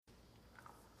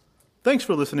Thanks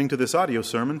for listening to this audio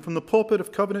sermon from the pulpit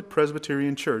of Covenant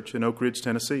Presbyterian Church in Oak Ridge,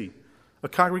 Tennessee, a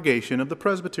congregation of the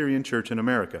Presbyterian Church in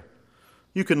America.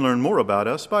 You can learn more about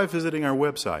us by visiting our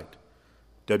website,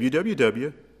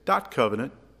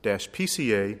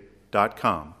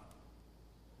 www.covenant-pca.com.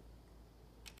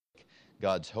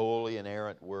 God's holy,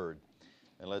 inerrant word.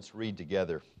 And let's read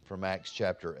together from Acts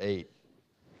chapter 8.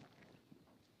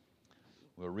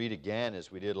 We'll read again,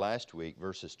 as we did last week,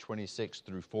 verses 26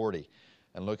 through 40,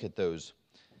 and look at those.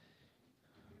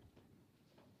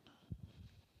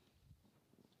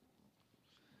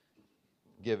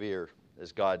 Give ear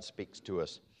as God speaks to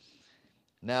us.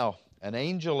 Now, an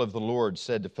angel of the Lord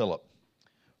said to Philip,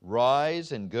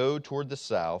 "Rise and go toward the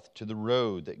south to the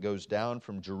road that goes down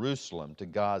from Jerusalem to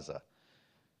Gaza.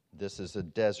 This is a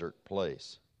desert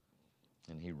place."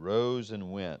 And he rose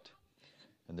and went.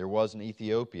 And there was an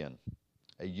Ethiopian,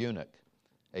 a eunuch,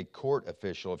 a court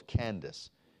official of Candace,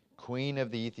 queen of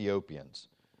the Ethiopians,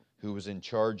 who was in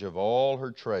charge of all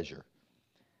her treasure.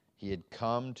 He had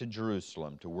come to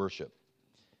Jerusalem to worship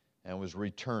and was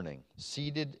returning,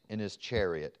 seated in his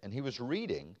chariot, and he was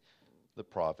reading the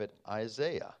prophet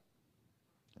Isaiah.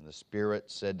 And the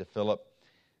Spirit said to Philip,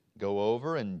 "Go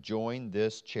over and join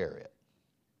this chariot."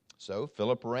 So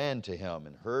Philip ran to him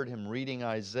and heard him reading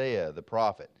Isaiah the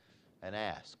prophet and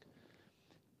asked,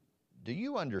 "Do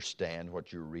you understand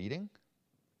what you're reading?"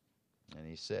 And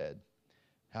he said,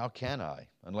 "How can I,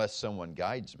 unless someone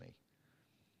guides me?"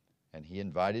 And he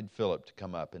invited Philip to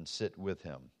come up and sit with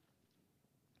him.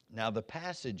 Now the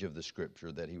passage of the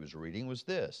scripture that he was reading was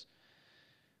this: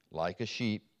 "Like a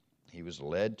sheep he was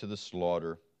led to the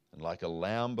slaughter, and like a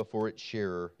lamb before its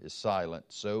shearer is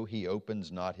silent, so he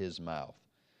opens not his mouth.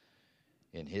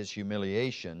 In his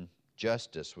humiliation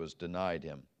justice was denied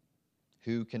him.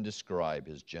 Who can describe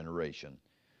his generation?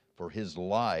 For his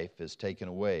life is taken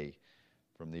away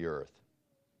from the earth."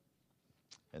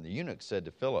 And the eunuch said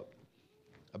to Philip,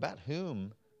 "About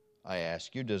whom, I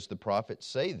ask you, does the prophet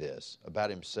say this?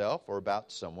 About himself or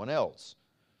about someone else?"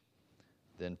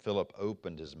 Then Philip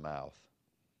opened his mouth,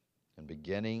 and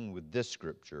beginning with this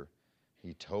scripture,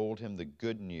 he told him the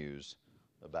good news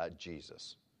about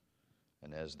Jesus.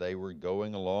 And as they were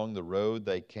going along the road,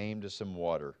 they came to some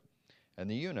water. And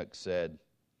the eunuch said,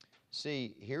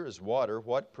 "See, here is water.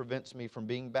 What prevents me from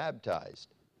being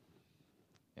baptized?"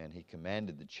 And he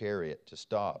commanded the chariot to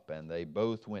stop, and they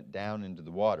both went down into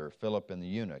the water, Philip and the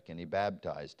eunuch, and he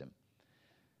baptized him.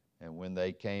 And when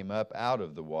they came up out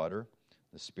of the water,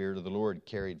 the Spirit of the Lord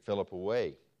carried Philip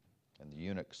away, and the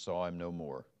eunuch saw him no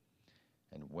more,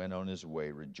 and went on his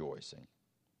way rejoicing.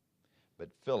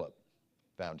 But Philip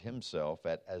found himself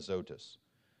at Azotus,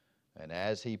 and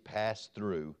as he passed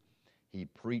through, he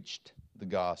preached the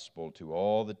gospel to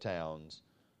all the towns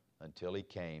until he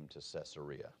came to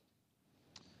Caesarea.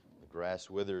 The grass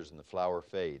withers and the flower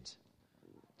fades.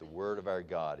 The word of our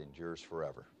God endures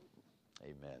forever.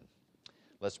 Amen.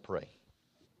 Let's pray.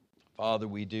 Father,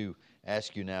 we do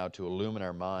ask you now to illumine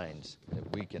our minds that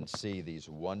we can see these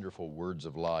wonderful words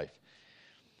of life.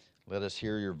 Let us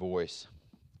hear your voice.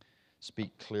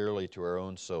 Speak clearly to our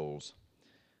own souls.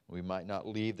 We might not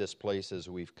leave this place as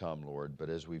we've come, Lord, but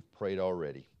as we've prayed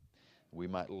already, we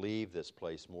might leave this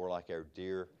place more like our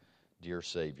dear, dear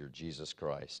Savior, Jesus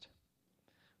Christ.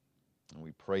 And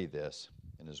we pray this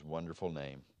in his wonderful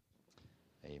name.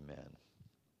 Amen.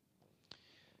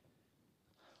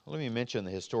 Let me mention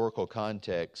the historical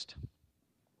context.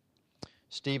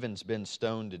 Stephen's been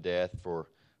stoned to death for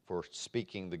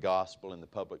speaking the gospel in the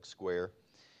public square.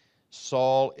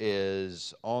 Saul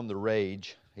is on the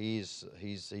rage. He's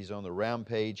on the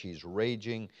rampage. He's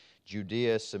raging.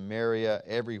 Judea, Samaria,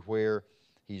 everywhere.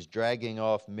 He's dragging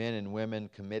off men and women,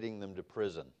 committing them to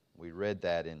prison. We read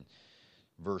that in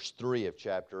verse 3 of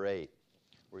chapter 8.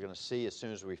 We're going to see as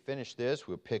soon as we finish this,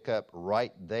 we'll pick up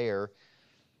right there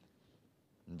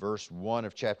in verse 1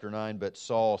 of chapter 9. But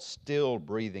Saul, still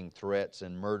breathing threats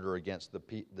and murder against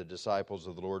the disciples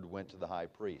of the Lord, went to the high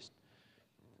priest.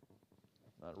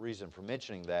 The reason for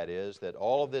mentioning that is that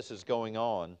all of this is going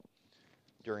on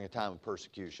during a time of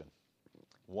persecution.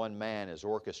 One man is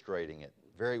orchestrating it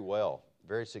very well,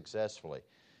 very successfully,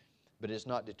 but it's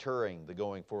not deterring the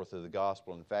going forth of the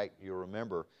gospel. In fact, you'll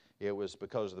remember it was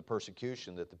because of the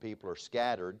persecution that the people are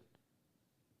scattered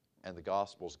and the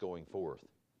gospel's going forth.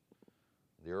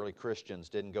 The early Christians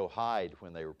didn't go hide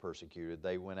when they were persecuted.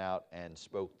 They went out and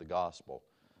spoke the gospel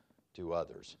to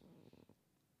others.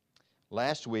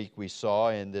 Last week we saw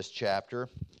in this chapter,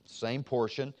 same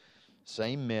portion,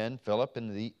 same men, Philip and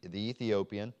the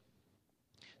Ethiopian,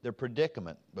 their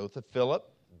predicament, both of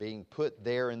Philip being put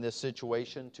there in this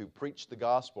situation to preach the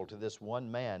gospel to this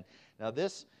one man. Now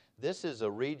this This is a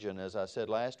region, as I said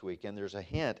last week, and there's a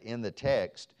hint in the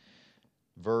text,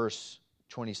 verse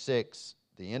 26,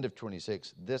 the end of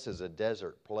 26, this is a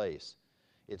desert place.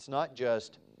 It's not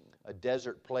just a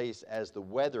desert place as the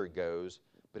weather goes,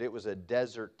 but it was a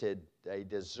deserted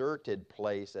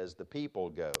place as the people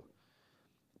go.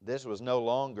 This was no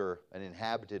longer an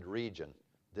inhabited region.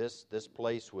 This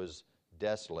place was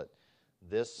desolate.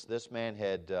 This man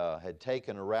had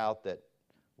taken a route that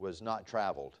was not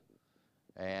traveled.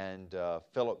 And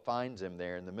Philip finds him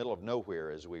there in the middle of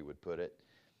nowhere, as we would put it.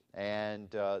 And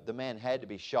the man had to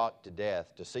be shocked to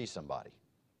death to see somebody.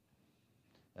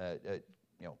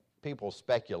 People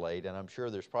speculate, and I'm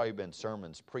sure there's probably been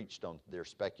sermons preached on their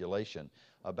speculation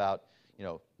about,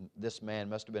 this man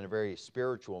must have been a very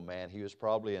spiritual man. He was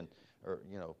probably an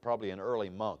early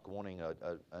monk wanting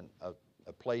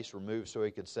a place removed so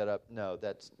he could set up. No,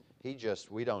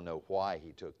 we don't know why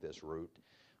he took this route.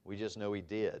 We just know he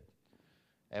did.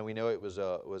 And we know it was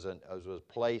a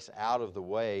place out of the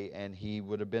way, and he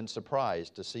would have been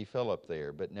surprised to see Philip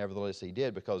there. But nevertheless he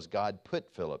did, because God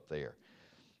put Philip there,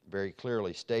 very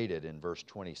clearly stated in verse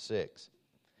 26.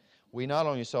 We not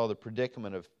only saw the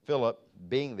predicament of Philip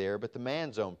being there, but the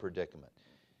man's own predicament.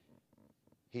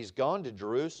 He's gone to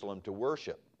Jerusalem to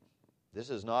worship. This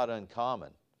is not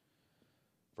uncommon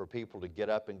for people to get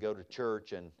up and go to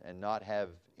church and not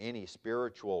have any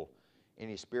spiritual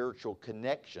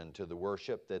connection to the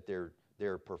worship that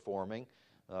they're performing,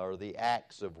 or the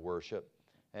acts of worship.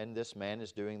 And this man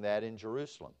is doing that in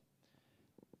Jerusalem.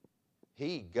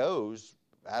 He goes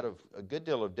out of a good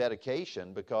deal of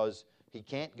dedication because he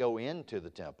can't go into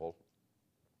the temple.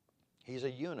 He's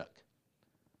a eunuch.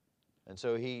 And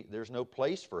so there's no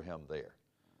place for him there.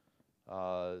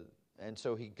 And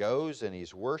so he goes and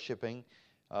he's worshiping,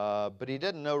 but he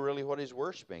doesn't know really what he's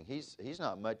worshiping. He's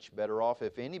not much better off,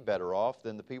 if any better off,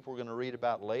 than the people we're going to read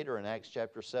about later in Acts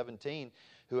chapter 17,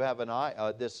 who have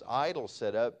this idol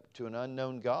set up to an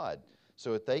unknown God,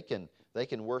 so that they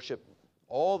can worship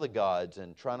all the gods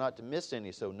and try not to miss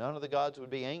any, so none of the gods would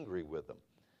be angry with them.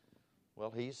 Well,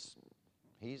 he's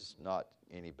not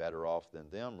any better off than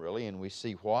them, really, and we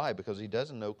see why, because he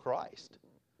doesn't know Christ.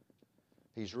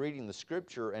 He's reading the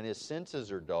Scripture and his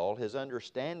senses are dull, his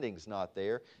understanding's not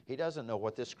there. He doesn't know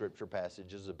what this Scripture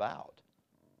passage is about.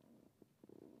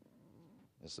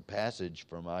 It's a passage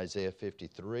from Isaiah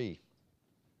 53.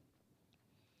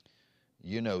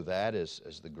 You know that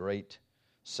as the great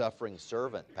suffering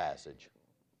servant passage.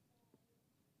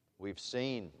 We've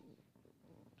seen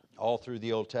all through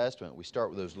the Old Testament, we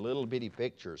start with those little bitty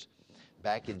pictures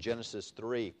back in Genesis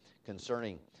 3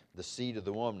 concerning the seed of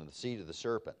the woman and the seed of the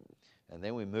serpent. And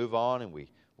then we move on and we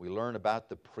learn about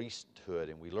the priesthood,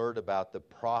 and we learn about the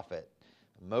prophet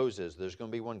Moses. There's going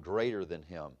to be one greater than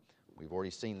him. We've already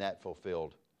seen that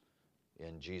fulfilled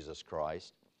in Jesus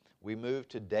Christ. We move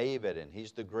to David, and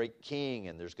he's the great king,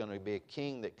 and there's going to be a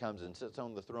king that comes and sits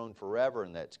on the throne forever,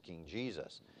 and that's King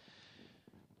Jesus.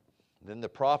 Then the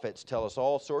prophets tell us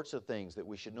all sorts of things that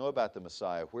we should know about the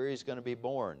Messiah, where he's going to be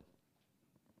born.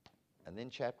 And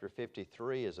then chapter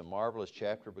 53 is a marvelous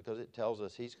chapter because it tells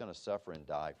us he's going to suffer and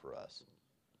die for us,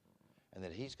 and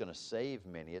that he's going to save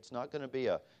many. It's not going to be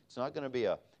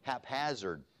a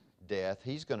haphazard death.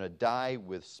 He's going to die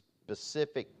with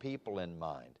specific people in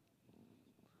mind.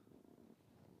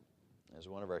 As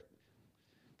one of our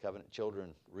covenant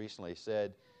children recently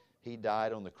said, he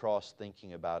died on the cross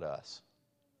thinking about us,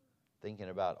 thinking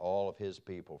about all of his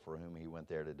people for whom he went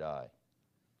there to die.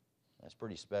 That's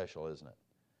pretty special, isn't it?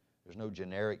 There's no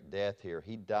generic death here.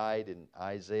 He died, in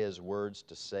Isaiah's words,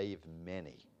 to save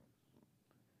many.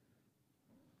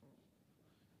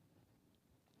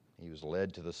 He was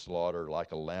led to the slaughter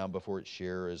like a lamb before its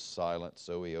shearer is silent,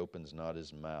 so he opens not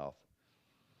his mouth.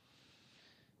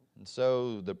 And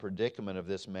so the predicament of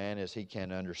this man is he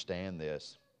can't understand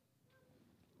this.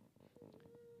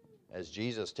 As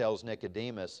Jesus tells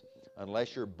Nicodemus,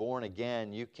 unless you're born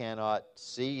again, you cannot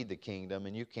see the kingdom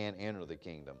and you can't enter the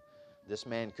kingdom. This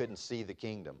man couldn't see the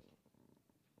kingdom.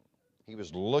 He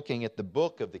was looking at the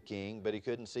book of the king, but he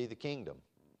couldn't see the kingdom.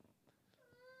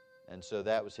 And so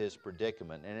that was his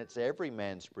predicament. And it's every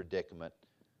man's predicament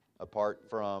apart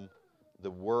from the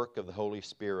work of the Holy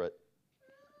Spirit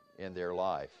in their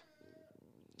life.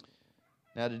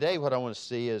 Now today what I want to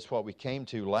see is what we came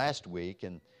to last week,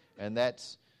 and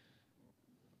that's,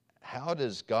 how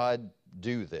does God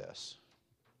do this?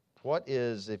 What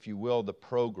is, if you will, the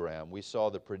program? We saw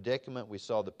the predicament. We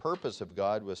saw the purpose of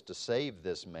God was to save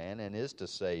this man and is to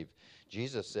save.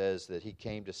 Jesus says that he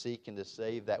came to seek and to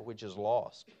save that which is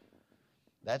lost.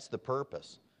 That's the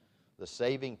purpose, the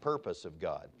saving purpose of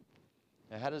God.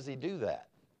 Now, how does he do that?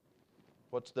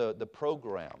 What's the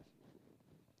program?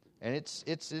 And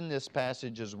it's in this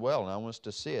passage as well, and I want us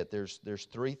to see it. There's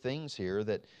three things here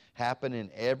that happen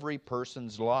in every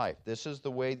person's life. This is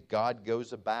the way God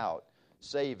goes about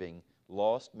saving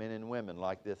lost men and women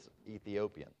like this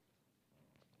Ethiopian.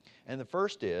 And the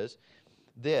first is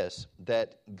this,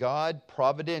 that God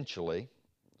providentially,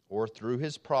 or through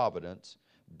His providence,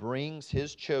 brings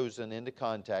His chosen into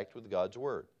contact with God's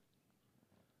Word.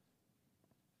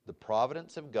 The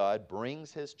providence of God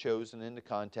brings His chosen into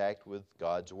contact with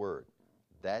God's Word.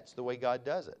 That's the way God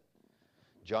does it.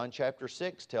 John chapter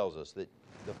 6 tells us that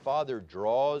the Father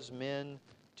draws men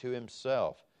to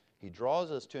Himself. He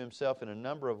draws us to Himself in a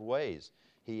number of ways.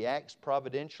 He acts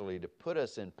providentially to put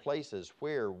us in places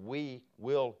where we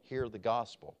will hear the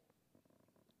gospel.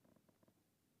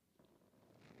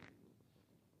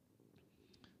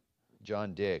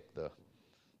 John Dick, the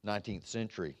 19th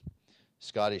century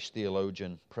Scottish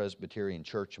theologian, Presbyterian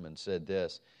churchman, said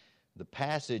this: the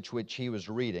passage which he was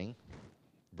reading,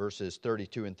 verses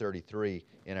 32 and 33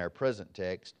 in our present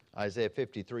text, Isaiah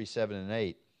 53, 7 and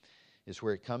 8, is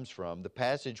where it comes from. The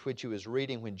passage which he was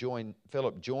reading when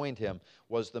Philip joined him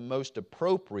was the most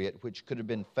appropriate which could have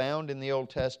been found in the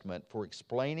Old Testament for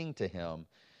explaining to him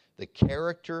the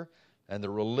character and the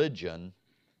religion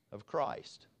of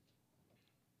Christ.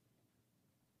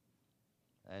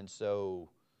 And so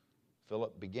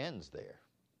Philip begins there.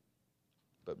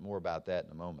 But more about that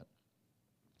in a moment.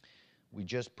 We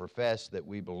just profess that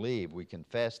we believe. We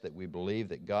confess that we believe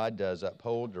that God does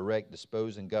uphold, direct,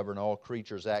 dispose, and govern all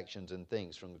creatures' actions and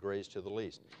things from the greatest to the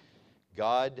least.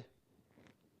 God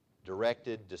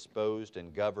directed, disposed,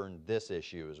 and governed this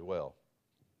issue as well.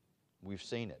 We've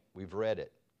seen it. We've read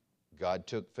it. God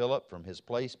took Philip from his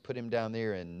place, put him down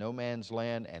there in no man's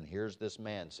land, and here's this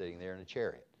man sitting there in a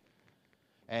chariot.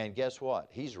 And guess what?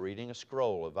 He's reading a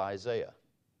scroll of Isaiah.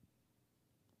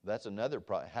 That's another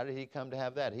problem. How did he come to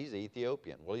have that? He's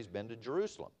Ethiopian. Well, he's been to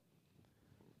Jerusalem.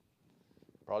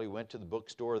 Probably went to the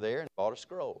bookstore there and bought a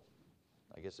scroll.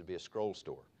 I guess it'd be a scroll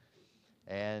store.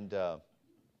 And,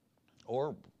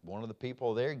 or one of the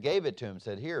people there gave it to him and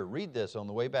said, here, read this on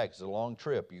the way back. It's a long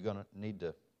trip. You're going to need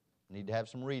to have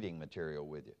some reading material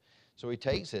with you. So he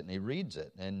takes it and he reads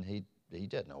it, and he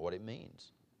doesn't know what it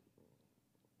means.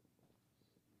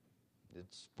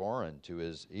 It's foreign to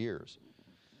his ears.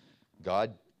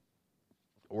 God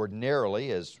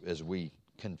ordinarily, as we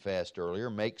confessed earlier,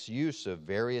 makes use of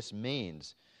various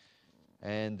means.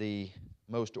 And the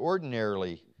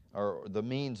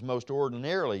means most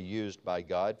ordinarily used by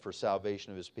God for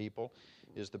salvation of His people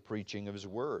is the preaching of His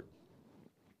Word,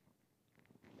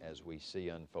 as we see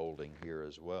unfolding here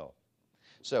as well.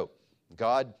 So,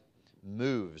 God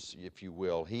moves, if you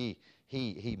will. He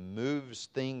moves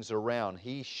things around.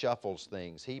 He shuffles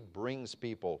things. He brings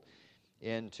people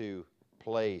into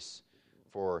place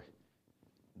for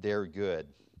their good.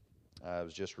 I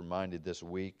was just reminded this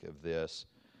week of this.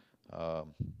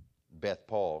 Beth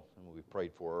Paul, whom we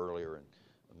prayed for earlier,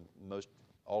 and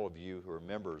all of you who are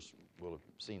members will have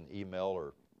seen an email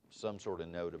or some sort of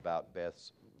note about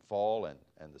Beth's fall and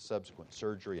the subsequent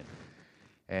surgery.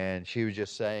 And she was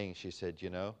just saying, she said,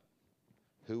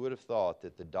 who would have thought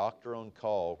that the doctor on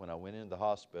call when I went into the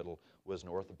hospital was an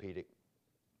orthopedic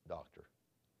doctor?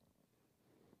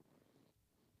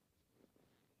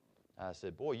 I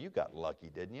said, boy, you got lucky,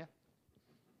 didn't you?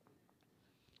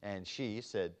 And she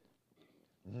said,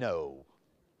 no.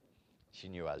 She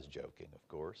knew I was joking, of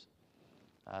course.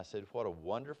 I said, what a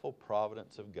wonderful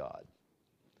providence of God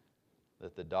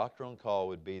that the doctor on call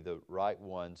would be the right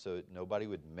one so that nobody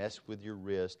would mess with your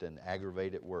wrist and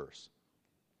aggravate it worse.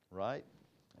 Right?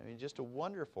 I mean, just a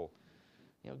wonderful,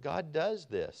 God does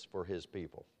this for His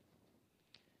people.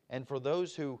 And for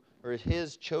those who are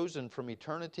His chosen from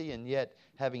eternity and yet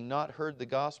having not heard the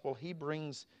gospel, He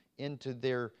brings into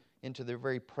their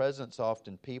very presence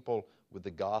often people with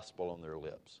the gospel on their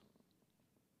lips.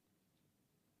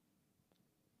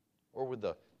 Or with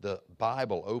the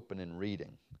Bible open and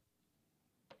reading.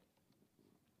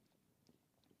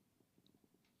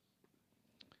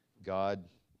 God,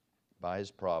 by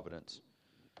His providence,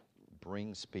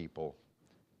 brings people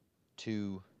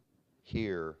to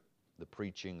hear the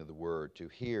preaching of the Word, to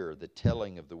hear the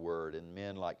telling of the Word, and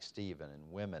men like Stephen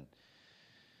and women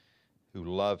who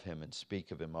love Him and speak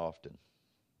of Him often.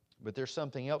 But there's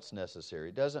something else necessary.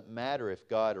 It doesn't matter if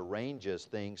God arranges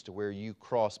things to where you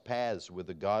cross paths with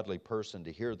a godly person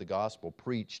to hear the gospel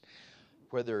preached,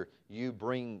 whether you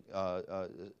bring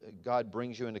God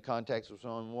brings you into contact with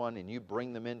someone and you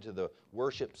bring them into the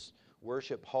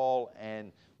worship hall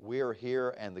and we're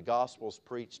here and the gospel's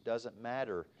preached. Doesn't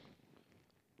matter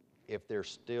if they're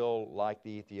still like the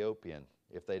Ethiopian,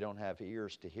 if they don't have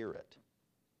ears to hear it.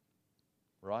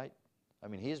 Right? I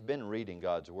mean, he's been reading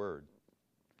God's Word.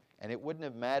 And it wouldn't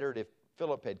have mattered if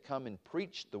Philip had come and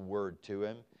preached the Word to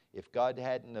him if God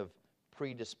hadn't have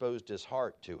predisposed his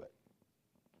heart to it.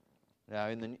 Now,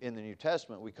 in the New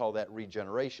Testament, we call that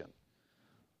regeneration.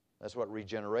 That's what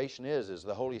regeneration is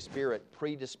the Holy Spirit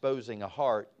predisposing a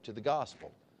heart to the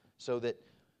gospel so that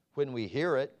when we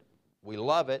hear it, we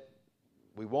love it,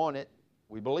 we want it,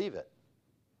 we believe it.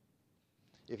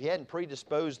 If he hadn't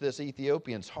predisposed this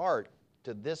Ethiopian's heart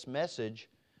to this message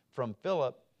from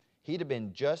Philip, he'd have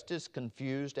been just as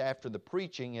confused after the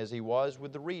preaching as he was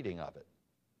with the reading of it.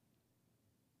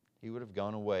 He would have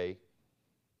gone away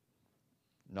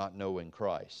not knowing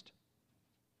Christ.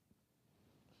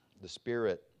 The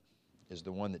Spirit is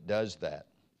the one that does that.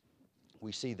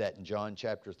 We see that in John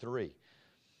chapter 3.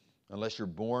 Unless you're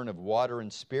born of water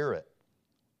and Spirit.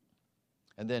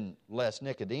 And then lest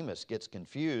Nicodemus gets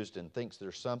confused and thinks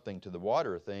there's something to the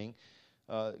water thing,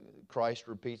 Christ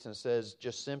repeats and says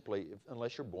just simply,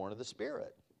 unless you're born of the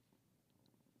Spirit.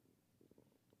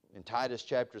 In Titus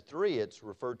chapter 3, it's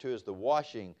referred to as the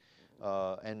washing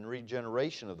and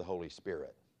regeneration of the Holy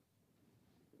Spirit.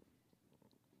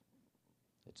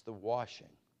 It's the washing,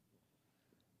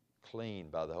 clean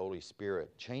by the Holy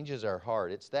Spirit, changes our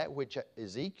heart. It's that which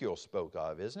Ezekiel spoke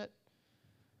of, isn't it?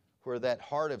 Where that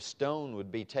heart of stone would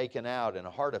be taken out and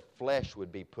a heart of flesh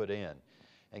would be put in.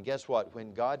 And guess what?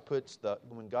 When God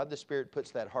the Spirit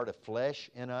puts that heart of flesh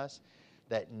in us,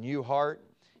 that new heart,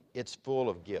 it's full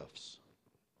of gifts.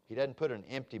 He doesn't put an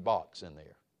empty box in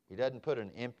there. He doesn't put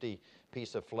an empty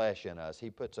piece of flesh in us. He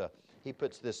puts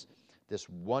this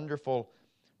wonderful,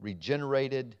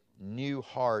 regenerated, new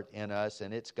heart in us,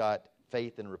 and it's got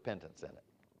faith and repentance in it.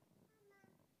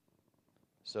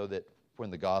 So that when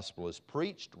the gospel is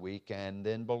preached, we can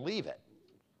then believe it.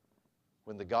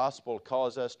 When the gospel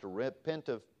calls us to repent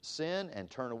of sin and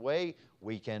turn away,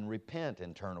 we can repent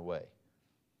and turn away.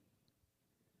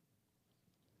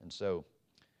 And so,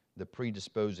 the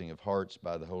predisposing of hearts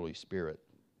by the Holy Spirit.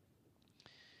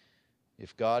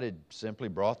 If God had simply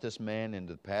brought this man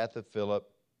into the path of Philip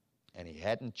and he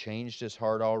hadn't changed his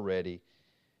heart already,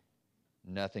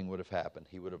 nothing would have happened.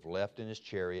 He would have left in his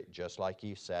chariot just like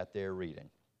he sat there reading,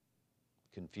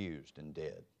 confused and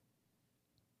dead.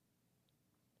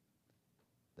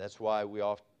 That's why we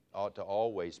ought to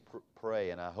always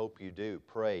pray, and I hope you do,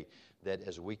 pray that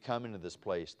as we come into this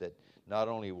place, that not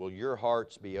only will your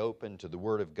hearts be open to the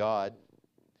Word of God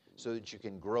so that you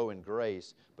can grow in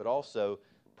grace, but also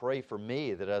pray for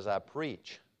me that as I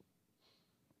preach,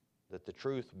 that the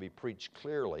truth will be preached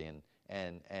clearly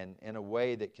and in a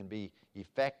way that can be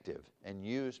effective and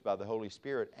used by the Holy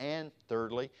Spirit. And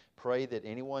thirdly, pray that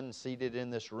anyone seated in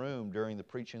this room during the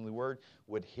preaching of the Word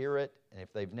would hear it, and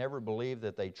if they've never believed,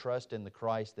 that they trust in the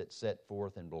Christ that set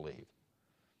forth and believe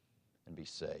and be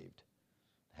saved,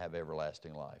 have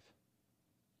everlasting life.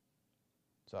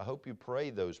 So I hope you pray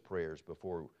those prayers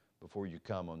before you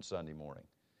come on Sunday morning.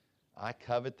 I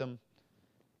covet them.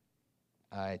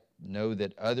 I know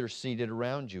that others seated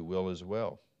around you will as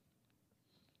well.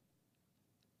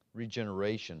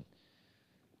 Regeneration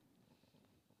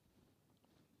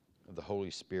of the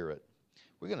Holy Spirit.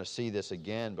 We're going to see this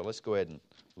again, but let's go ahead and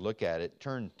look at it.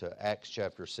 Turn to Acts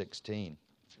chapter 16.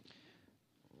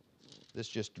 This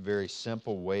is just a very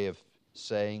simple way of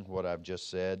saying what I've just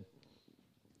said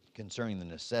concerning the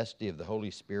necessity of the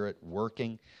Holy Spirit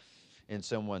working in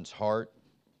someone's heart.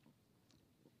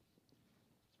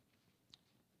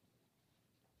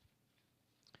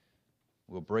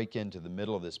 We'll break into the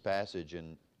middle of this passage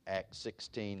in Acts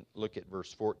 16. Look at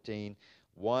verse 14.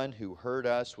 One who heard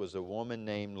us was a woman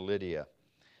named Lydia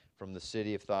from the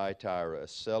city of Thyatira, a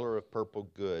seller of purple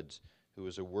goods, who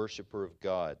was a worshiper of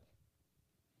God.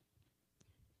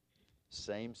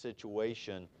 Same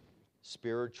situation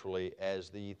spiritually as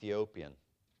the Ethiopian.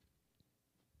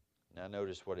 Now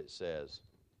notice what it says.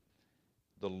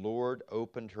 The Lord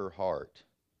opened her heart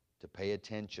to pay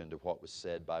attention to what was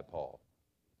said by Paul.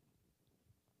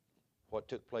 What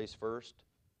took place first?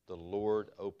 The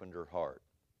Lord opened her heart.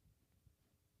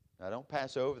 Now don't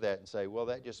pass over that and say, well,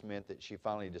 that just meant that she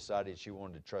finally decided she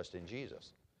wanted to trust in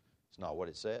Jesus. It's not what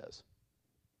it says.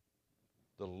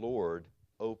 The Lord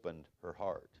opened her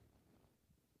heart.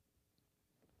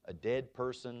 A dead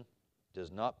person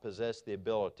does not possess the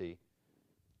ability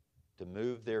to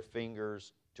move their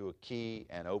fingers to a key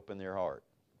and open their heart.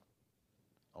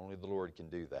 Only the Lord can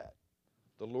do that.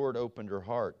 The Lord opened her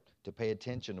heart to pay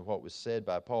attention to what was said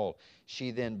by Paul. She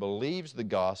then believes the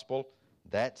gospel.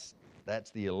 That's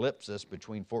the ellipsis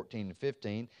between 14 and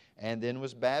 15, and then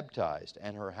was baptized,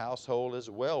 and her household as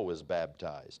well was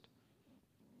baptized.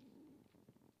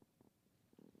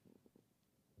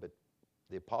 But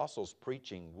The apostles'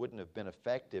 preaching wouldn't have been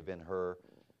effective in her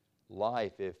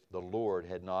life if the Lord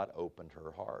had not opened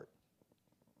her heart.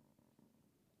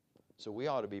 So we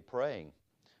ought to be praying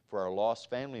for our lost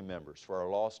family members, for our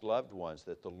lost loved ones,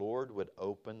 that the Lord would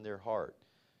open their heart.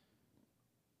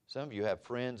 Some of you have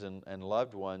friends and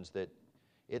loved ones that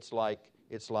it's like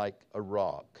a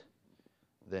rock.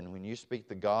 Then when you speak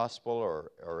the gospel,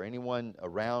 or anyone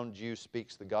around you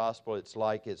speaks the gospel, it's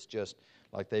just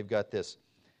like they've got this,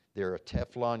 they're a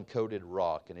Teflon coated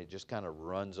rock, and it just kind of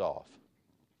runs off.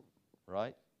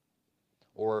 Right?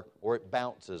 Or it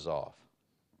bounces off.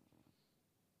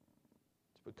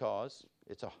 It's because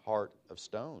it's a heart of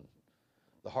stone.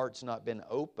 The heart's not been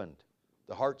opened.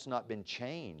 The heart's not been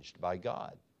changed by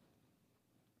God.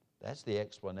 That's the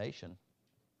explanation.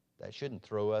 That shouldn't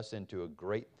throw us into a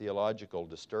great theological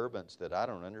disturbance that I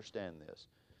don't understand this.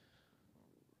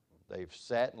 They've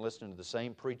sat and listened to the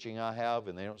same preaching I have,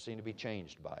 and they don't seem to be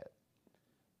changed by it.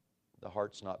 The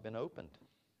heart's not been opened.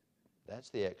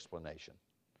 That's the explanation.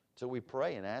 So we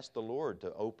pray and ask the Lord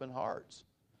to open hearts,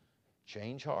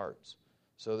 change hearts,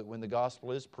 so that when the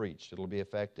gospel is preached, it'll be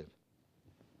effective.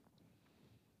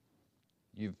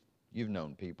 You've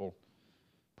known people,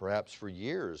 perhaps for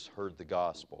years, heard the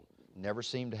gospel, never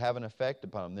seemed to have an effect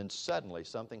upon them. Then suddenly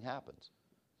something happens.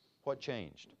 What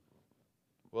changed?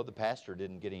 Well, the pastor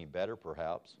didn't get any better,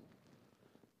 perhaps.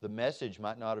 The message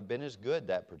might not have been as good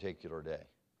that particular day.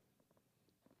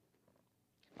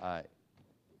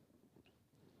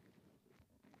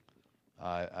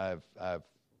 I've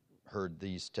heard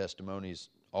these testimonies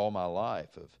all my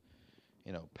life of,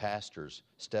 pastors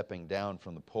stepping down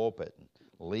from the pulpit and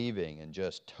leaving and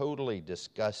just totally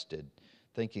disgusted,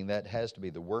 thinking that has to be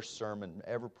the worst sermon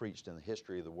ever preached in the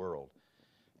history of the world.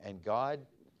 And God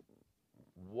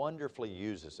wonderfully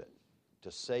uses it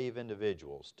to save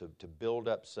individuals, to build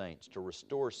up saints, to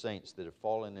restore saints that have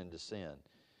fallen into sin.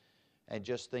 And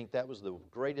just think that was the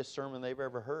greatest sermon they've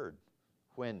ever heard.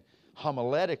 When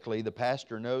homiletically the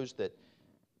pastor knows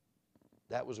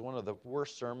that was one of the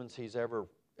worst sermons he's ever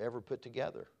put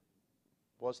together.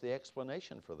 What's the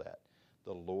explanation for that?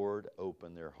 The Lord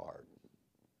opened their heart.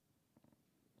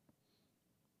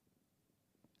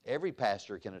 Every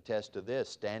pastor can attest to this,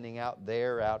 standing out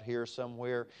here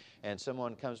somewhere, and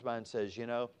someone comes by and says,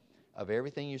 of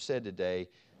everything you said today,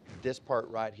 this part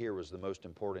right here was the most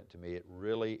important to me. It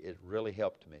really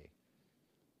helped me.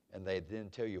 And they then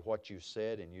tell you what you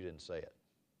said and you didn't say it.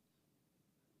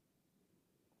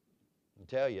 I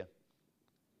tell you,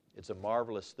 it's a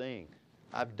marvelous thing.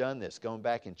 I've done this, gone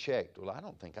back and checked. Well, I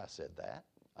don't think I said that.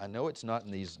 I know it's not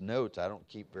in these notes. I don't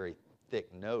keep very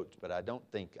thick notes, but I don't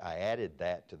think I added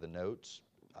that to the notes.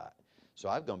 So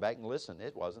I've gone back and listened.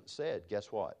 It wasn't said.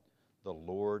 Guess what? The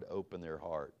Lord opened their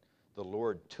heart. The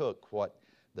Lord took what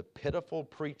the pitiful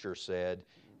preacher said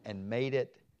and made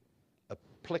it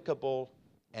applicable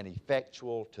and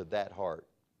effectual to that heart.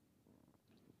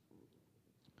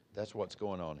 That's what's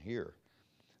going on here.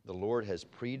 The Lord has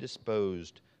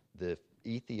predisposed the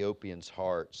Ethiopian's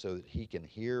heart so that he can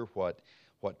hear what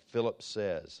Philip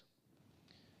says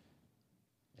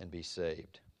and be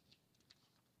saved.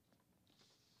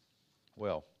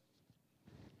 Well,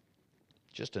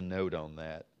 just a note on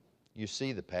that. You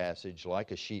see the passage,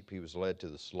 like a sheep he was led to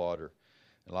the slaughter,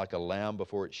 and like a lamb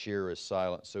before its shearer is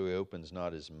silent, so he opens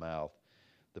not his mouth.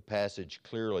 The passage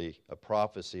clearly a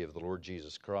prophecy of the Lord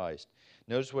Jesus Christ.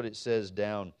 Notice what it says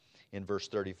down in verse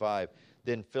 35.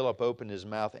 Then Philip opened his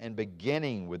mouth, and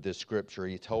beginning with this scripture,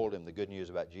 he told him the good news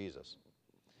about Jesus.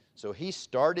 So he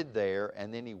started there,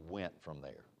 and then he went from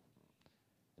there.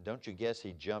 And don't you guess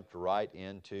he jumped right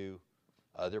into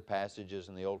other passages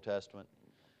in the Old Testament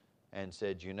and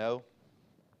said,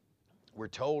 we're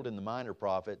told in the minor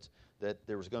prophets that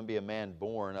there was going to be a man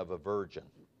born of a virgin.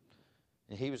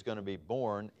 And he was going to be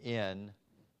born in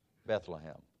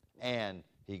Bethlehem. And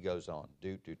he goes on,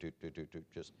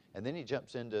 and then he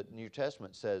jumps into New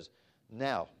Testament and says,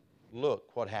 now,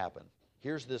 look what happened.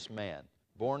 Here's this man,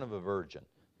 born of a virgin,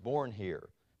 born here.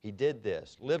 He did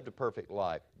this, lived a perfect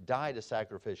life, died a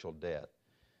sacrificial death,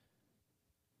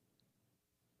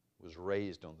 was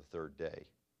raised on the third day.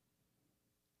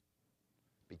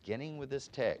 Beginning with this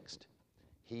text,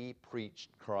 he preached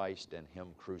Christ and him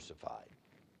crucified.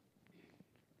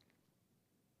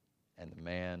 And the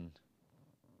man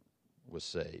was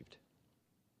saved.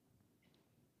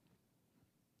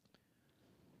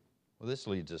 Well, this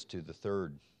leads us to the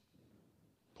third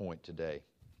point today.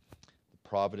 The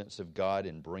providence of God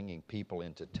in bringing people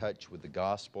into touch with the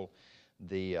gospel,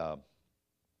 the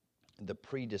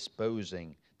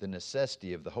predisposing, the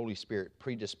necessity of the Holy Spirit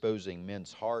predisposing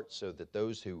men's hearts so that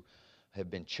those who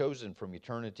have been chosen from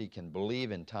eternity can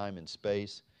believe in time and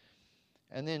space.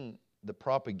 And then the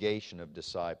propagation of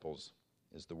disciples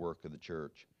is the work of the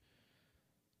church.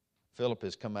 Philip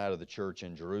has come out of the church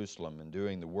in Jerusalem and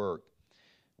doing the work.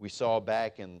 We saw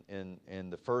back in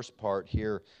the first part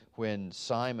here when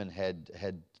Simon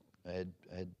had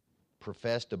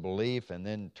professed a belief and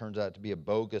then turns out to be a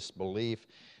bogus belief.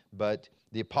 But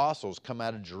the apostles come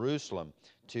out of Jerusalem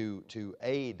to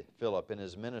aid Philip in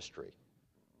his ministry.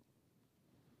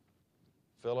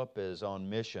 Philip is on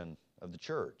mission of the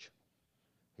church.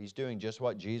 He's doing just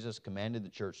what Jesus commanded the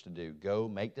church to do. Go,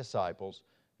 make disciples,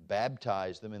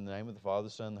 baptize them in the name of the Father, the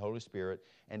Son, and the Holy Spirit,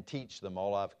 and teach them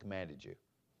all I've commanded you.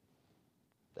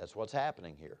 That's what's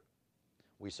happening here.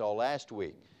 We saw last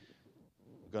week,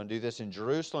 we're going to do this in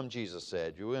Jerusalem, Jesus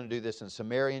said. We're going to do this in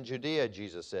Samaria and Judea,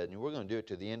 Jesus said. And we're going to do it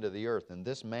to the end of the earth. And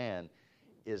this man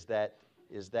is that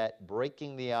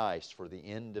breaking the ice for the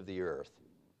end of the earth,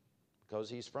 because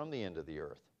he's from the end of the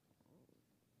earth.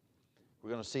 We're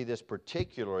going to see this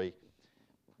particularly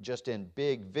just in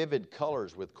big, vivid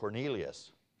colors with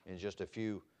Cornelius in just a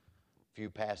few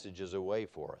passages away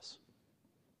for us.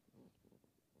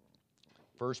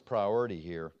 First priority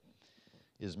here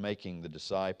is making the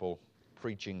disciple,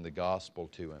 preaching the gospel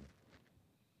to him.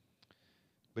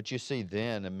 But you see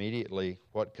then immediately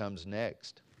what comes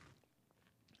next.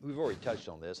 We've already touched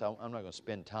on this. I'm not going to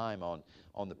spend time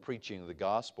on the preaching of the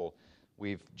gospel.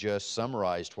 We've just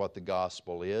summarized what the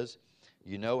gospel is.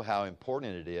 You know how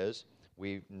important it is.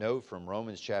 We know from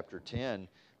Romans chapter 10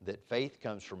 that faith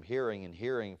comes from hearing, and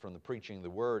hearing from the preaching of the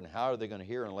word. And how are they going to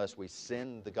hear unless we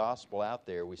send the gospel out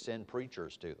there? We send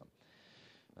preachers to them.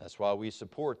 That's why we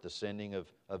support the sending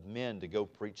of men to go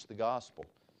preach the gospel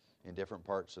in different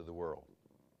parts of the world.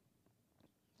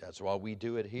 That's why we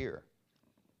do it here.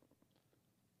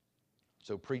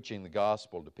 So preaching the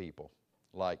gospel to people,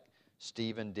 like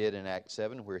Stephen did in Acts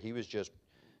 7, where he was just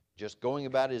going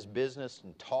about his business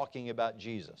and talking about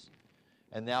Jesus.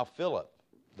 And now Philip,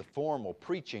 the formal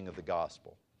preaching of the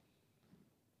gospel.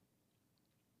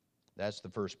 That's the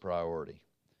first priority.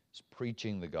 It's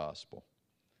preaching the gospel.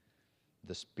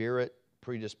 The Spirit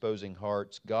predisposing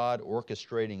hearts, God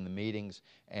orchestrating the meetings,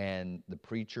 and the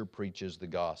preacher preaches the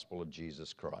gospel of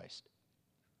Jesus Christ.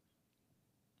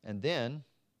 And then,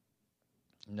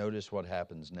 notice what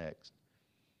happens next.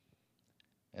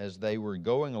 As they were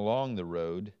going along the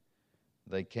road,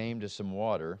 they came to some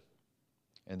water,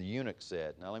 and the eunuch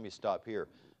said, now let me stop here.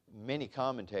 Many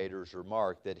commentators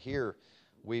remark that here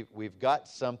we've got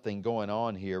something going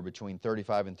on here between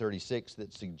 35 and 36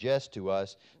 that suggests to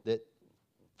us that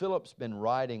Philip's been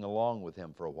riding along with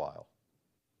him for a while.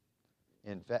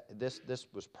 In fact, this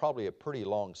was probably a pretty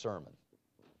long sermon.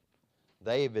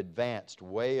 They've advanced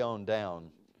way on down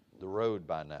the road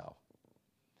by now.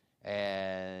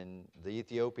 And the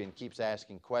Ethiopian keeps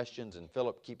asking questions, and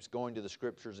Philip keeps going to the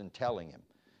Scriptures and telling him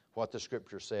what the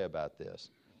Scriptures say about this.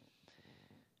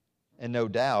 And no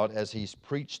doubt, as he's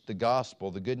preached the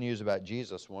gospel, the good news about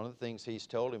Jesus, one of the things he's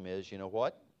told him is, you know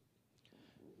what?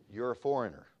 You're a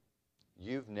foreigner.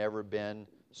 You've never been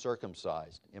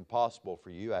circumcised. Impossible for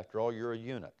you. After all, you're a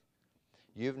eunuch.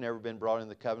 You've never been brought in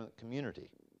the covenant community.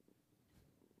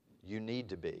 You need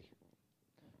to be.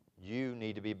 You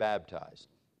need to be baptized.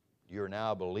 You're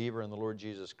now a believer in the Lord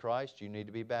Jesus Christ. You need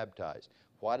to be baptized.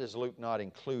 Why does Luke not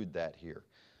include that here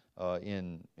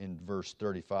in verse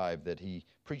 35, that he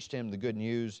preached him the good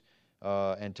news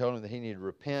and told him that he needed to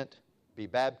repent, be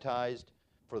baptized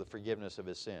for the forgiveness of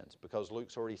his sins? Because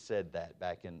Luke's already said that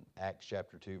back in Acts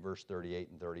chapter 2, verse 38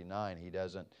 and 39.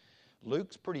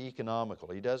 Luke's pretty economical.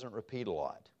 He doesn't repeat a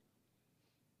lot.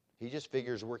 He just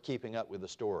figures we're keeping up with the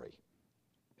story.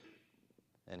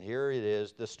 And here it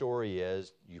is, the story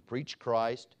is, you preach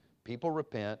Christ, people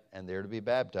repent, and they're to be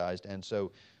baptized. And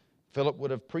so Philip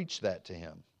would have preached that to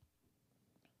him.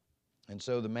 And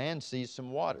so the man sees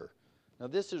some water. Now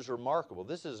this is remarkable.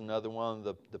 This is another one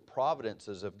of the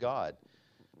providences of God.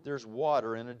 There's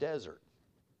water in a desert.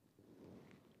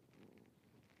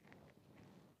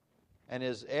 And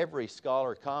as every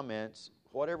scholar comments,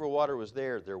 whatever water was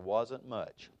there wasn't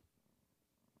much.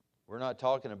 We're not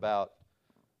talking about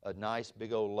a nice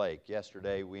big old lake.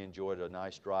 Yesterday we enjoyed a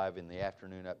nice drive in the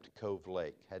afternoon up to Cove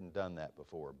Lake. Hadn't done that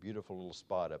before. Beautiful little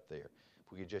spot up there.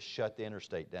 If we could just shut the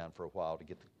interstate down for a while to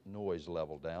get the noise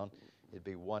level down, it'd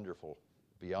be wonderful,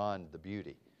 beyond the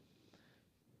beauty.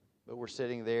 But we're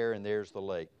sitting there and there's the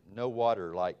lake. No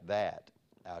water like that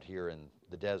out here in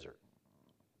the desert.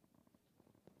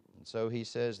 And so he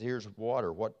says, here's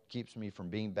water. What keeps me from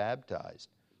being baptized?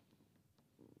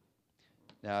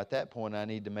 Now at that point I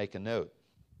need to make a note.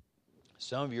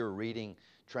 Some of you are reading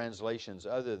translations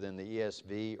other than the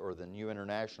ESV or the New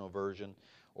International Version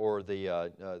or the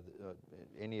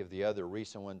any of the other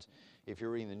recent ones. if you're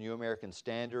reading the New American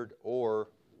Standard or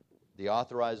the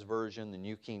Authorized Version, the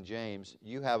New King James,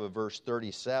 you have a verse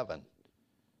 37.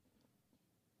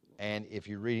 And if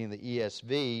you're reading the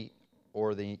ESV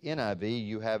or the NIV,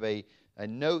 you have a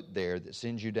note there that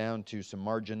sends you down to some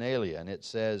marginalia. And it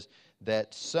says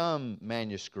that some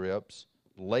manuscripts,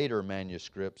 later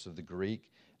manuscripts of the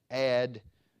Greek, add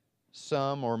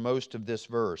some or most of this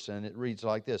verse. And it reads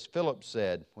like this. Philip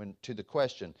said, when to the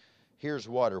question, here's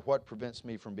water, what prevents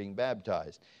me from being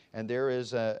baptized? And there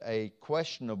is a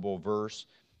questionable verse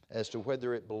as to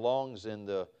whether it belongs in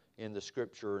the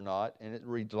Scripture or not. And it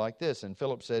reads like this. And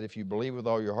Philip said, if you believe with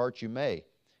all your heart, you may.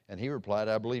 And he replied,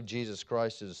 I believe Jesus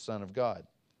Christ is the Son of God.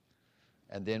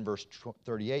 And then verse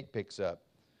 38 picks up.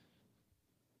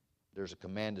 There's a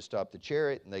command to stop the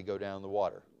chariot, and they go down the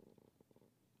water.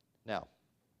 Now,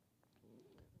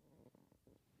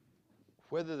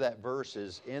 whether that verse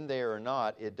is in there or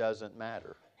not, it doesn't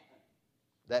matter.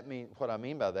 What I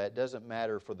mean by that, it doesn't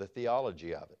matter for the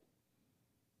theology of it.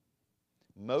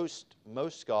 Most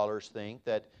scholars think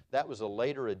that was a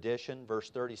later addition, verse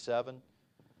 37,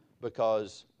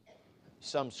 because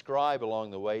some scribe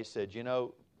along the way said,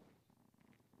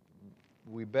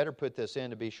 we better put this in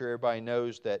to be sure everybody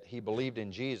knows that he believed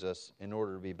in Jesus in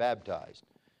order to be baptized.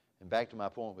 And back to my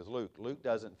point with Luke. Luke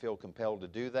doesn't feel compelled to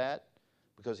do that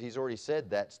because he's already said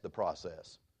that's the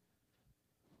process.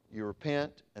 You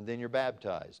repent and then you're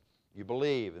baptized. You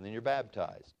believe and then you're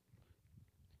baptized.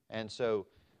 And so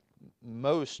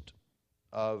most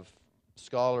of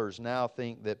scholars now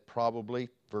think that probably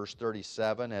verse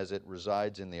 37, as it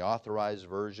resides in the Authorized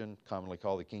Version, commonly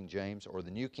called the King James, or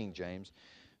the New King James,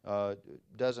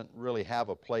 doesn't really have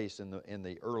a place in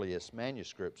the earliest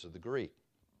manuscripts of the Greek.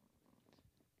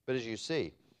 But as you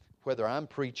see, whether I'm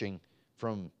preaching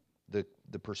from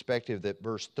the perspective that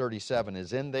verse 37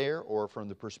 is in there or from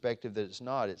the perspective that it's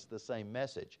not, it's the same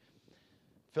message.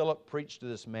 Philip preached to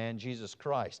this man Jesus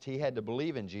Christ. He had to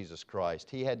believe in Jesus Christ.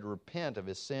 He had to repent of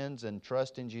his sins and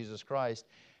trust in Jesus Christ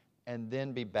and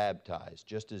then be baptized,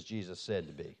 just as Jesus said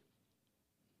to be.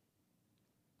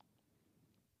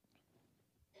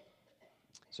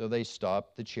 So they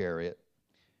stopped the chariot,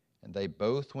 and they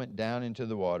both went down into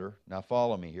the water. Now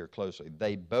follow me here closely.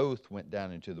 They both went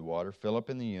down into the water, Philip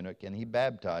and the eunuch, and he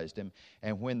baptized him.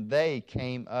 And when they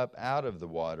came up out of the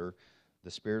water,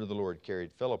 the Spirit of the Lord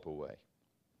carried Philip away.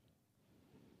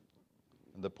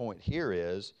 The point here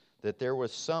is that there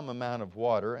was some amount of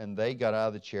water, and they got out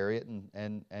of the chariot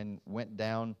and went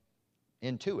down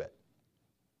into it.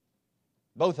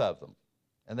 Both of them.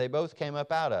 And they both came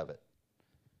up out of it.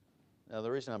 Now, the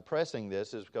reason I'm pressing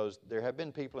this is because there have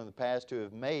been people in the past who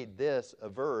have made this a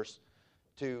verse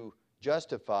to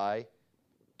justify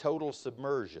total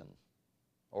submersion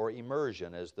or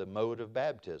immersion as the mode of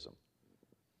baptism.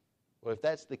 Well, if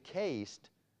that's the case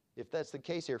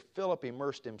here, Philip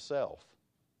immersed himself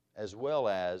as well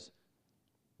as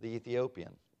the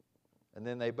Ethiopian. And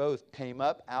then they both came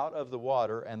up out of the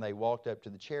water and they walked up to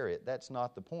the chariot. That's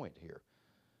not the point here.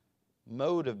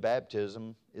 Mode of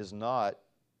baptism is not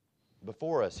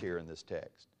before us here in this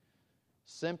text.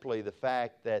 Simply the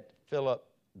fact that Philip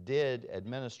did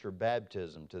administer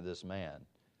baptism to this man,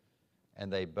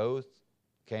 and they both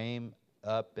came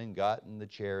up and got in the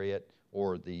chariot,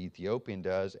 or the Ethiopian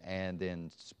does, and then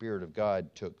the Spirit of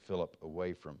God took Philip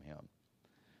away from him.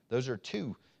 Those are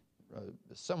two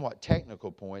somewhat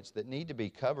technical points that need to be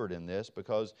covered in this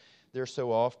because they're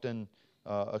so often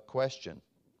a question.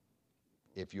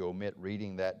 If you omit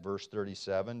reading that verse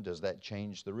 37, does that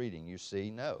change the reading? You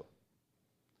see, no.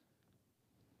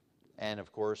 And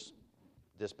of course,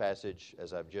 this passage,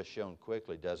 as I've just shown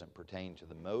quickly, doesn't pertain to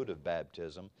the mode of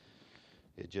baptism.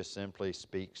 It just simply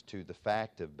speaks to the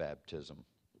fact of baptism.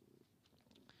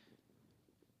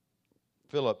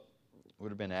 Philip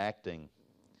would have been acting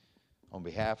on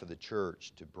behalf of the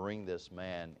church to bring this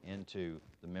man into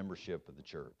the membership of the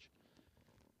church.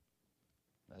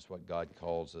 That's what God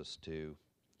calls us to.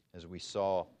 As we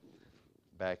saw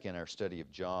back in our study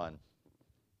of John,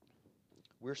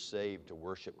 we're saved to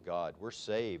worship God. We're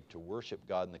saved to worship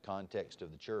God in the context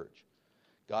of the church.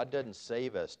 God doesn't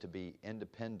save us to be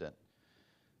independent.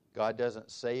 God doesn't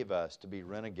save us to be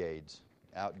renegades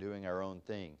out doing our own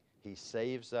thing. He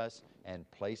saves us and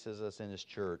places us in His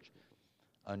church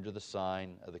under the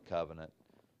sign of the covenant,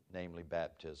 namely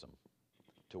baptism,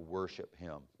 to worship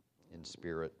Him in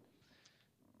spirit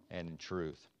and in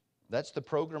truth. That's the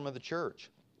program of the church.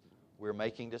 We're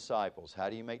making disciples. How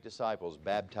do you make disciples?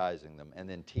 Baptizing them and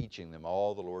then teaching them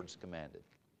all the Lord's commanded.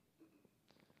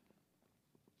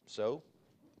 So,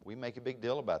 we make a big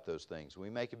deal about those things. We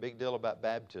make a big deal about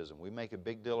baptism. We make a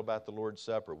big deal about the Lord's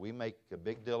Supper. We make a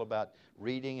big deal about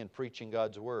reading and preaching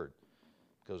God's Word.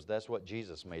 because that's what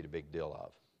Jesus made a big deal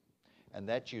of. And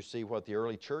that you see what the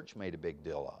early church made a big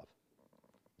deal of.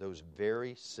 Those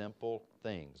very simple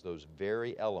things, those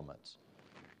very elements.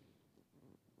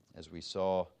 As we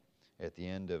saw at the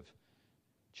end of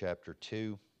chapter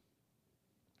 2,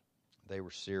 they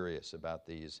were serious about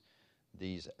these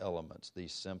elements,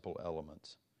 these simple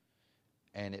elements.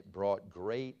 And it brought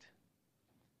great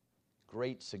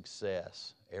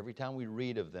success. Every time we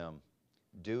read of them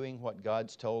doing what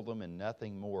God's told them and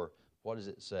nothing more, what does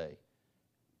it say?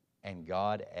 And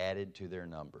God added to their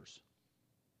numbers.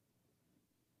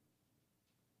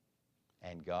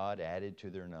 And God added to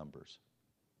their numbers.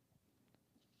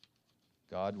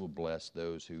 God will bless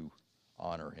those who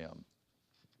honor Him.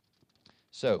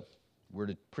 So, we're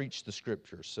to preach the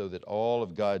Scriptures so that all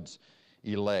of God's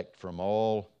elect from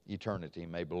all eternity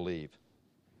may believe.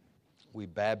 We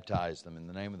baptize them in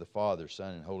the name of the Father,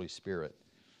 Son, and Holy Spirit,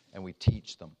 and we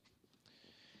teach them.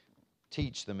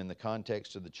 Teach them in the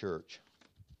context of the church.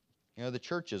 You know, the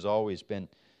church has always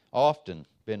often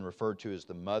been referred to as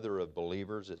the mother of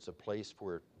believers. It's a place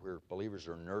where believers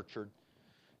are nurtured.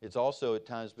 It's also at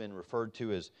times been referred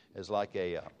to as like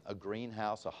a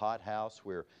greenhouse, a hothouse,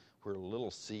 where little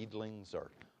seedlings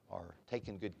are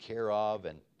taken good care of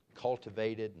and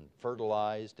cultivated and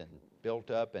fertilized and built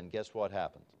up. And guess what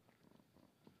happens?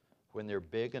 When they're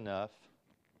big enough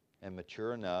and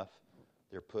mature enough,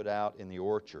 they're put out in the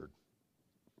orchard.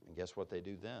 And guess what they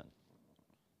do then?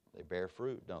 They bear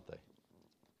fruit, don't they?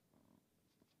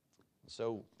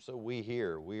 So we're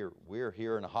here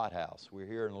in a hothouse. We're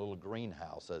here in a little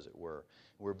greenhouse, as it were.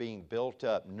 We're being built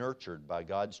up, nurtured by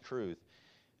God's truth.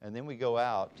 And then we go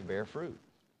out to bear fruit.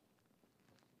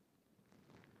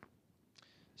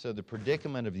 So the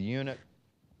predicament of the eunuch,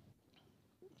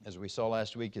 as we saw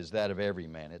last week, is that of every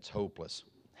man. It's hopeless,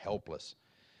 helpless.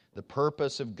 The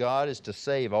purpose of God is to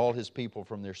save all His people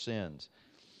from their sins.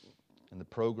 And the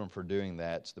program for doing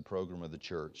that is the program of the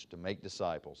church, to make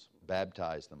disciples,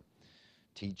 baptize them,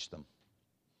 teach them.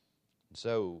 And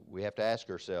so we have to ask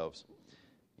ourselves,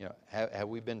 you know, have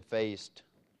we been faced,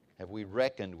 have we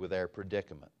reckoned with our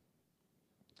predicament?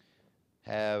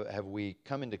 Have we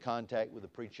come into contact with the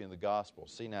preaching of the gospel?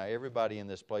 See, now everybody in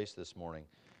this place this morning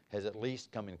has at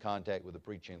least come in contact with the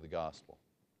preaching of the gospel.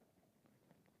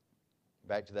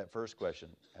 Back to that first question,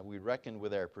 have we reckoned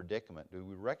with our predicament? Do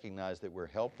we recognize that we're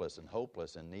helpless and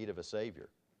hopeless in need of a Savior?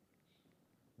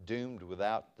 Doomed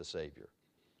without the Savior?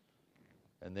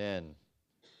 And then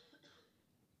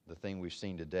the thing we've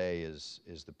seen today is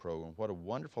the program. What a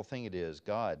wonderful thing it is,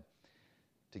 God,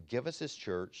 to give us His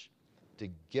church, to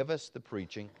give us the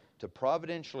preaching, to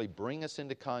providentially bring us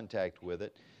into contact with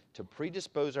it, to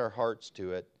predispose our hearts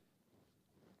to it,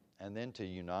 and then to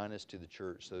unite us to the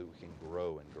church so that we can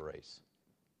grow in grace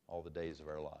all the days of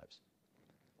our lives.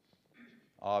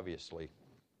 Obviously,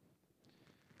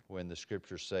 when the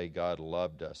Scriptures say God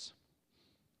loved us,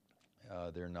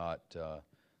 they're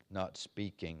not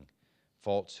speaking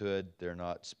falsehood. They're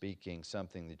not speaking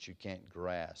something that you can't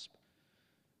grasp.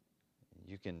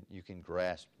 You can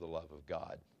grasp the love of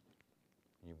God.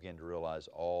 You begin to realize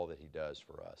all that He does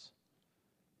for us,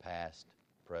 past,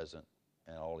 present,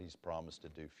 and all He's promised to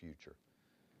do future.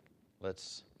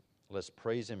 Let's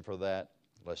praise Him for that.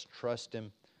 Let's trust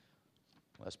Him.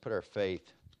 Let's put our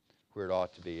faith where it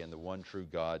ought to be, in the one true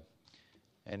God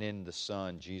and in the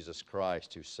Son, Jesus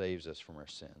Christ, who saves us from our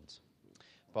sins.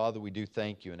 Father, we do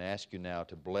thank You and ask You now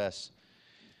to bless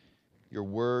Your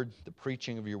Word, the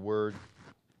preaching of Your Word,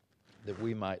 that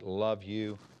we might love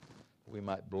You, we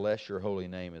might bless Your holy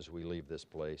name as we leave this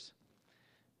place.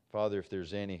 Father, if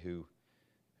there's any who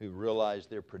realize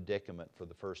their predicament for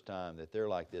the first time, that they're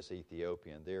like this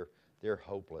Ethiopian, they're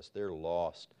hopeless, they're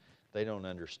lost, they don't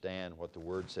understand what the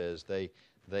Word says,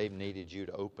 they've needed You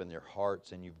to open their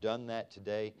hearts, and You've done that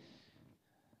today.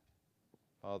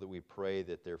 Father, we pray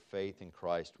that their faith in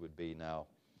Christ would be now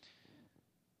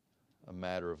a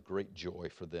matter of great joy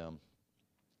for them.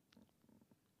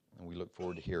 And we look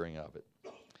forward to hearing of it.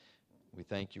 We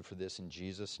thank You for this in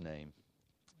Jesus' name.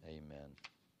 Amen.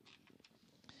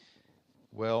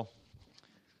 Well,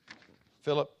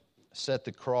 Philip set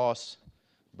the cross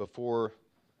before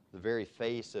the very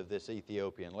face of this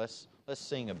Ethiopian. Let's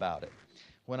sing about it.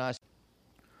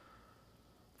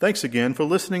 Thanks again for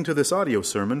listening to this audio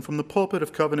sermon from the pulpit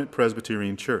of Covenant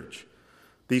Presbyterian Church.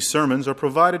 These sermons are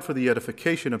provided for the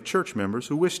edification of church members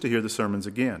who wish to hear the sermons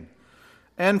again,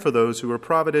 and for those who are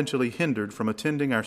providentially hindered from attending our